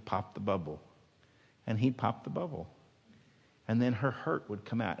ask him to pop the bubble. And he'd pop the bubble. And then her hurt would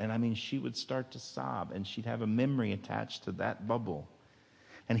come out. And I mean, she would start to sob, and she'd have a memory attached to that bubble.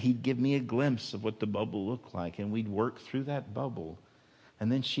 And he'd give me a glimpse of what the bubble looked like, and we'd work through that bubble. And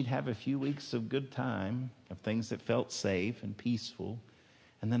then she'd have a few weeks of good time, of things that felt safe and peaceful.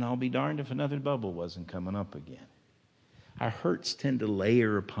 And then I'll be darned if another bubble wasn't coming up again. Our hurts tend to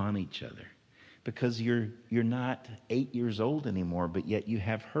layer upon each other, because you're not 8 years old anymore, but yet you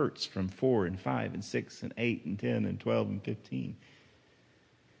have hurts from 4 and 5 and 6 and 8 and 10 and 12 and 15.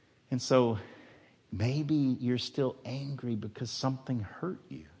 And so maybe you're still angry because something hurt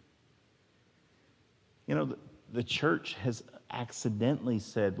you. You know, the church has accidentally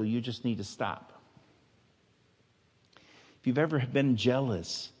said, well, you just need to stop. If you've ever been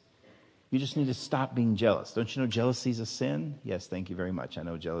jealous, you just need to stop being jealous. Don't you know jealousy is a sin? Yes, thank you very much. I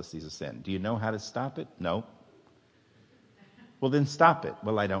know jealousy is a sin. Do you know how to stop it? No. Well, then stop it.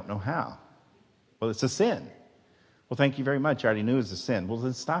 Well, I don't know how. Well, it's a sin. Well, thank you very much. I already knew it was a sin. Well,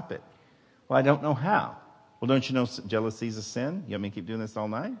 then stop it. Well, I don't know how. Well, don't you know jealousy is a sin? You want me to keep doing this all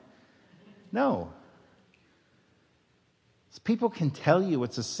night? No. People can tell you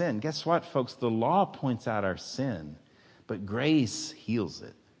it's a sin. Guess what, folks? The law points out our sin, but grace heals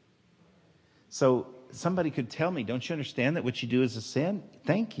it. So somebody could tell me, don't you understand that what you do is a sin?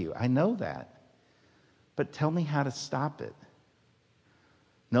 Thank you. I know that. But tell me how to stop it.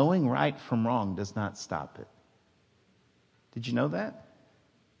 Knowing right from wrong does not stop it. Did you know that?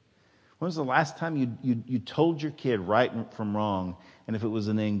 When was the last time you told your kid right from wrong, and if it was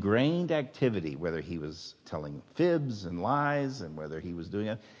an ingrained activity, whether he was telling fibs and lies and whether he was doing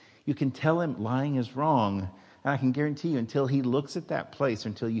it, you can tell him lying is wrong, and I can guarantee you until he looks at that place,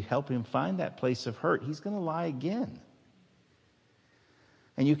 until you help him find that place of hurt, he's going to lie again.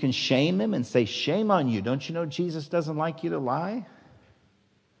 And you can shame him and say, shame on you. Don't you know Jesus doesn't like you to lie?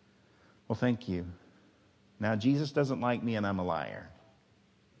 Well, thank you. Now, Jesus doesn't like me and I'm a liar.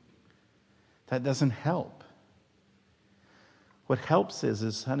 That doesn't help. What helps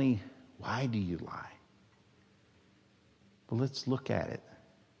is, honey, why do you lie? Well, let's look at it.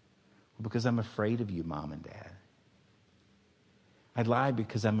 Well, because I'm afraid of you, Mom and Dad. I lie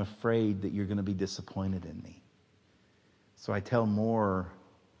because I'm afraid that you're going to be disappointed in me. So I tell more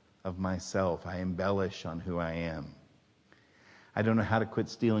of myself. I embellish on who I am. I don't know how to quit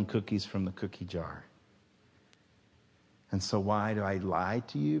stealing cookies from the cookie jar. And so why do I lie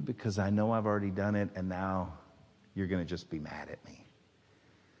to you? Because I know I've already done it, and now you're going to just be mad at me.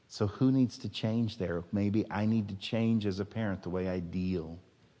 So who needs to change there? Maybe I need to change as a parent the way I deal.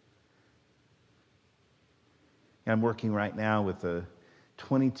 I'm working right now with a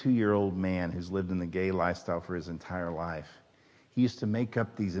 22-year-old man who's lived in the gay lifestyle for his entire life. He used to make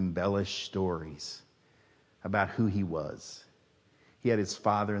up these embellished stories about who he was. He had his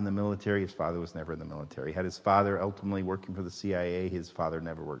father in the military. His father was never in the military. He had his father ultimately working for the CIA. His father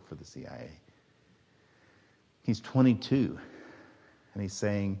never worked for the CIA. He's 22, and he's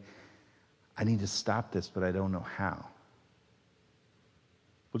saying, I need to stop this, but I don't know how.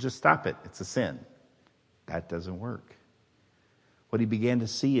 Well, just stop it. It's a sin. That doesn't work. What he began to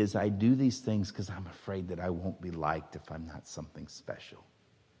see is, I do these things because I'm afraid that I won't be liked if I'm not something special.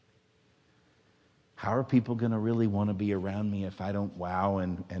 How are people going to really want to be around me if I don't wow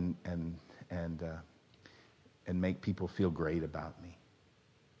and make people feel great about me?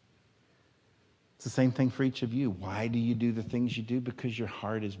 It's the same thing for each of you. Why do you do the things you do? Because your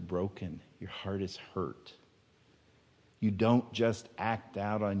heart is broken. Your heart is hurt. You don't just act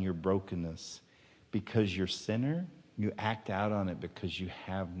out on your brokenness because you're a sinner. You act out on it because you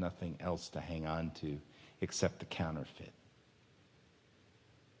have nothing else to hang on to except the counterfeit.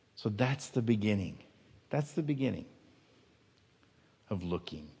 So that's the beginning. That's the beginning of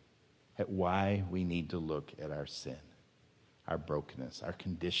looking at why we need to look at our sin, our brokenness, our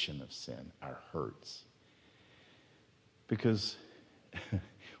condition of sin, our hurts. Because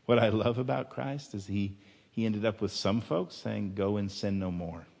what I love about Christ is he ended up with some folks saying, go and sin no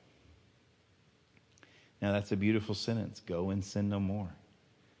more. Now that's a beautiful sentence, go and sin no more.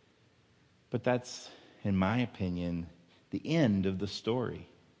 But that's, in my opinion, the end of the story.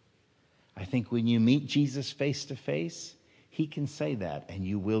 I think when you meet Jesus face to face, he can say that, and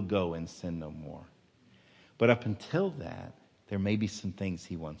you will go and sin no more. But up until that, there may be some things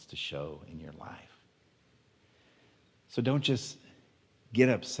he wants to show in your life. So don't just get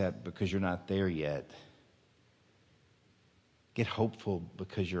upset because you're not there yet. Get hopeful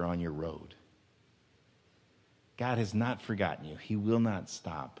because you're on your road. God has not forgotten you. He will not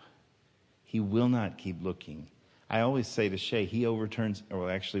stop. He will not keep looking. I always say to Shea, he overturns, or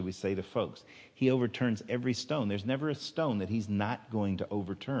actually we say to folks, he overturns every stone. There's never a stone that he's not going to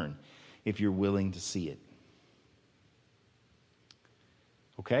overturn if you're willing to see it.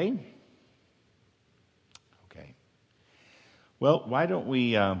 Okay? Okay. Well, why don't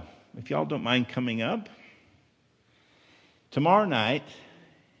we, if y'all don't mind coming up, tomorrow night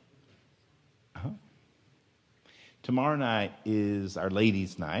is our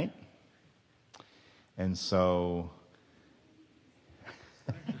ladies' night. And so...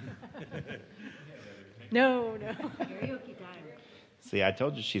 No. Karaoke time. See, I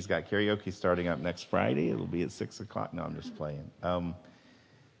told you she's got karaoke starting up next Friday. It'll be at 6 o'clock. No, I'm just playing.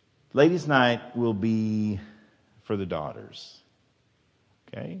 Ladies' night will be for the daughters.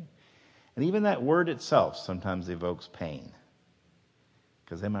 Okay? And even that word itself sometimes evokes pain.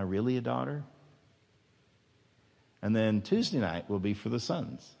 Because am I really a daughter? And then Tuesday night will be for the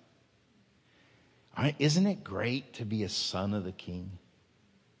sons. All right, isn't it great to be a son of the King?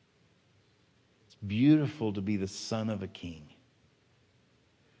 It's beautiful to be the son of a king.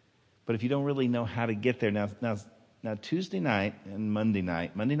 But if you don't really know how to get there, now Tuesday night and Monday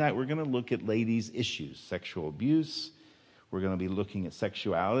night we're going to look at ladies' issues, sexual abuse. We're going to be looking at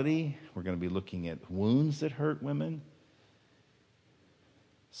sexuality. We're going to be looking at wounds that hurt women.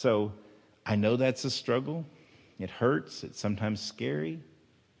 So I know that's a struggle. It hurts. It's sometimes scary.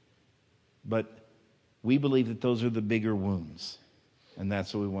 But we believe that those are the bigger wounds. And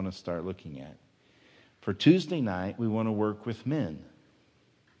that's what we want to start looking at. For Tuesday night, we want to work with men.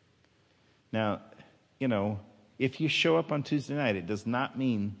 Now, if you show up on Tuesday night, it does not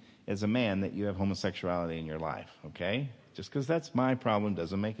mean as a man that you have homosexuality in your life, okay? Just because that's my problem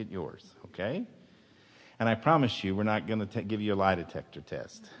doesn't make it yours, okay? And I promise you, we're not going to give you a lie detector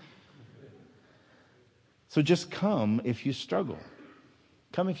test. So just come if you struggle.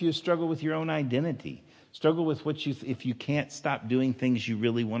 Come if you struggle with your own identity. Struggle with if you can't stop doing things you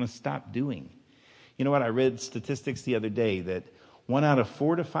really want to stop doing. You know what? I read statistics the other day that 1 out of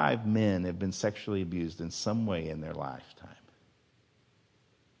 4 to 5 men have been sexually abused in some way in their lifetime.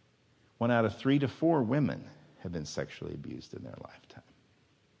 1 out of 3 to 4 women have been sexually abused in their lifetime.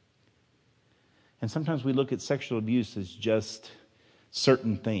 And sometimes we look at sexual abuse as just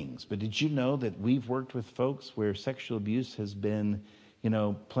certain things. But did you know that we've worked with folks where sexual abuse has been,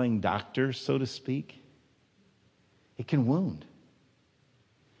 playing doctor, so to speak? It can wound.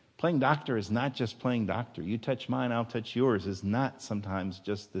 Playing doctor is not just playing doctor. You touch mine, I'll touch yours is not sometimes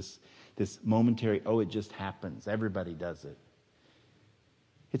just this momentary, it just happens. Everybody does it.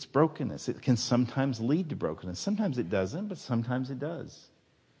 It's brokenness. It can sometimes lead to brokenness. Sometimes it doesn't, but sometimes it does.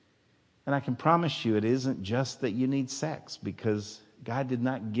 And I can promise you it isn't just that you need sex, because God did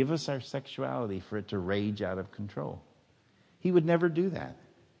not give us our sexuality for it to rage out of control. He would never do that.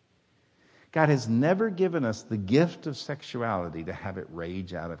 God has never given us the gift of sexuality to have it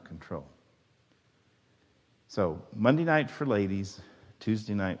rage out of control. So, Monday night for ladies,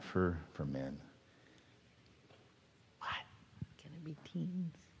 Tuesday night for men. What? Can it be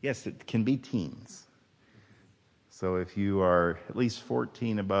teens? Yes, it can be teens. So if you are at least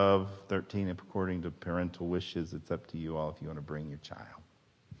 14 above, 13 according to parental wishes, it's up to you all if you want to bring your child.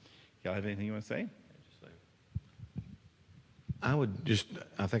 Y'all have anything you want to say? I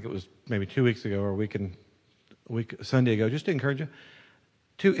think it was maybe 2 weeks ago or Sunday ago, just to encourage you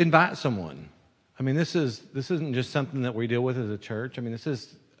to invite someone. I mean, this isn't just something that we deal with as a church. This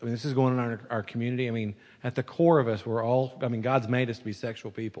is going on in our community. At the core of us, God's made us to be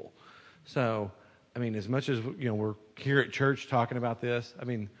sexual people. So, as much as, we're here at church talking about this,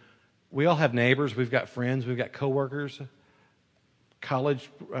 we all have neighbors, we've got friends, we've got coworkers,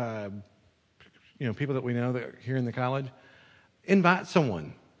 college, people that we know that are here in the college. Invite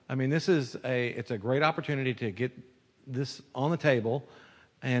someone. It's a great opportunity to get this on the table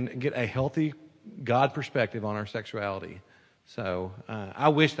and get a healthy God perspective on our sexuality. So I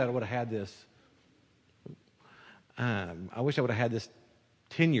wish that I would have had this. I wish I would have had this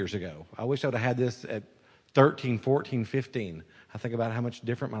 10 years ago. I wish I would have had this at 13, 14, 15. I think about how much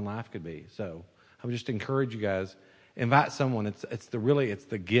different my life could be. So I would just encourage you guys, invite someone. It's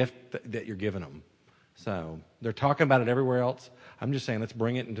the gift that you're giving them. So they're talking about it everywhere else. I'm just saying, let's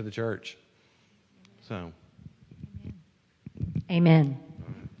bring it into the church. So. Amen.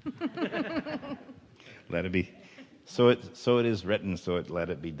 Let it be. So it is written, let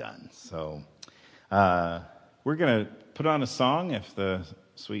it be done. So we're going to put on a song. If the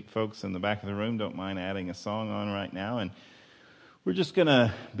sweet folks in the back of the room don't mind adding a song on right now. And we're just going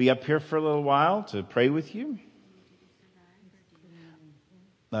to be up here for a little while to pray with you.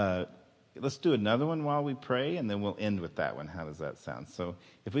 Let's do another one while we pray, and then we'll end with that one. How does that sound? So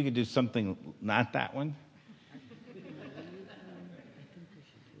if we could do something, not that one.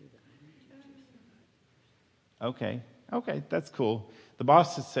 Okay, that's cool. The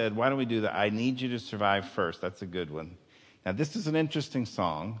boss has said, why don't we do the I Need You to Survive first? That's a good one. Now, this is an interesting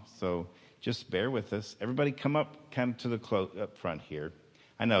song, so just bear with us. Everybody come up kind of to the up front here.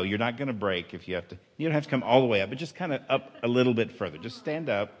 I know you're not going to break if you have to. You don't have to come all the way up, but just kind of up a little bit further. Just stand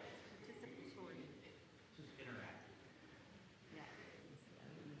up.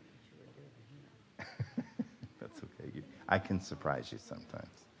 That's okay. I can surprise you sometimes.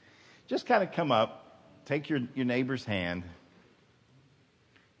 Just kind of come up. Take your neighbor's hand.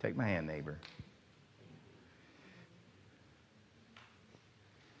 Take my hand, neighbor.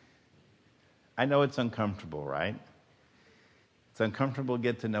 I know it's uncomfortable, right? It's uncomfortable to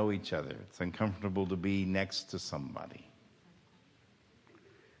get to know each other. It's uncomfortable to be next to somebody.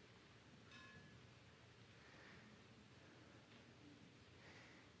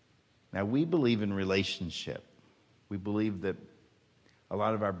 Now, we believe in relationship. We believe that a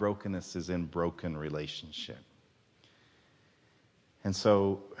lot of our brokenness is in broken relationship. And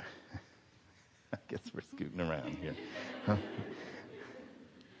so, I guess we're scooting around here. All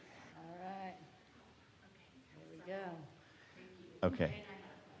right. Here we go. Okay.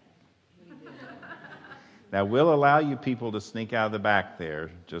 Now, we'll allow you people to sneak out of the back there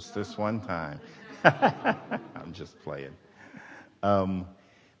just this one time. I'm just playing.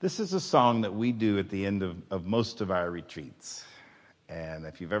 This is a song that we do at the end of most of our retreats. And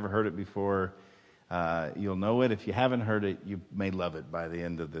if you've ever heard it before, you'll know it. If you haven't heard it, you may love it by the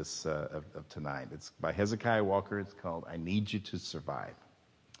end of this of tonight. It's by Hezekiah Walker. It's called I Need You to Survive.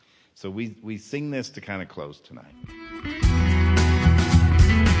 So we sing this to kind of close tonight.